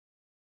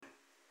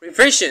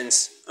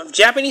Revisions of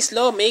Japanese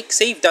law make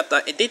save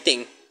data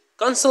editing,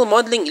 console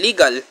modeling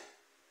illegal.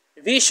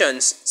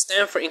 Revisions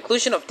stand for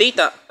inclusion of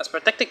data as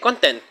protected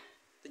content.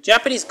 The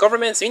Japanese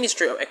government's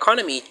Ministry of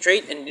Economy,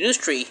 Trade and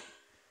Industry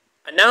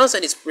announced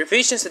that its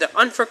revisions to the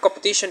Unfair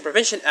Competition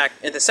Prevention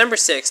Act on December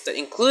 6 that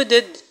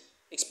included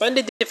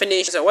expanded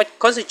definitions of what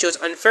constitutes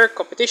unfair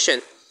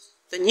competition.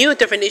 The new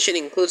definition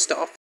includes the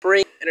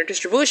offering and the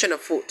distribution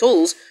of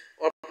tools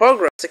or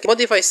programs that can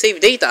modify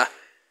save data,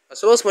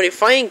 as well as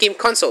modifying game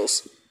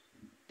consoles.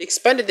 The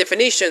expanded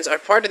definitions are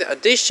part of the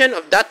addition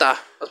of data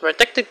as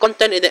protected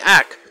content in the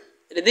Act,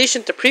 in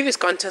addition to previous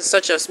content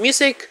such as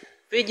music,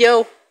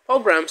 video,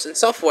 programs, and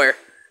software.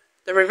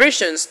 The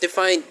revisions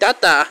define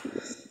data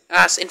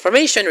as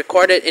information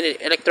recorded in an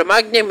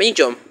electromagnetic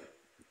medium.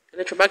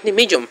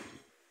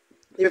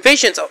 The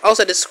revisions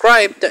also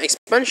describe the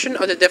expansion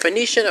of the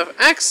definition of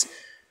acts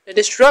that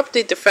disrupt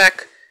the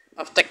effect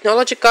of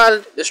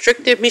technological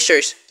restrictive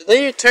measures, the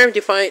later term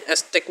defined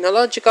as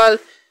technological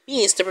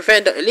means to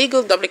prevent the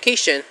illegal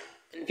duplication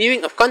and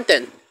viewing of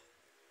content.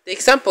 The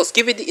examples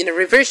given in the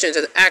revisions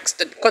are acts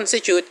that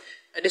constitute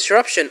a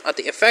disruption of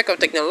the effect of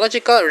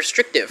technological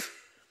restrictive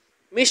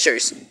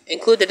measures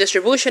include the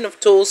distribution of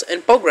tools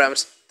and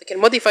programs that can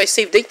modify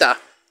save data,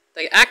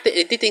 like act in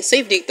editing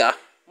save data,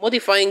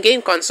 modifying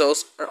game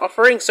consoles, or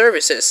offering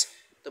services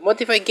to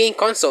modify game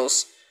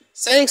consoles,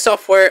 selling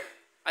software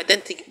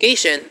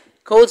identification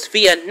codes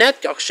via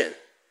net auction,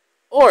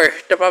 or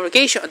the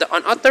publication of the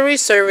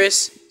unauthorized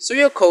service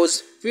serial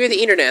codes via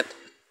the internet.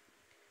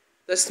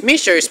 The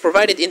measures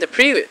provided in the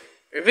previous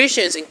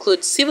revisions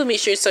include civil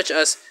measures such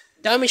as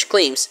damage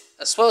claims,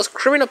 as well as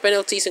criminal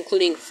penalties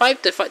including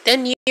 5 to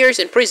 10 years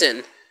in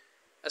prison,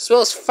 as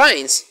well as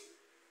fines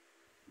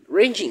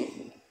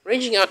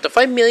ranging out to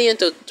 5 million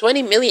to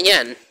 20 million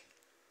yen.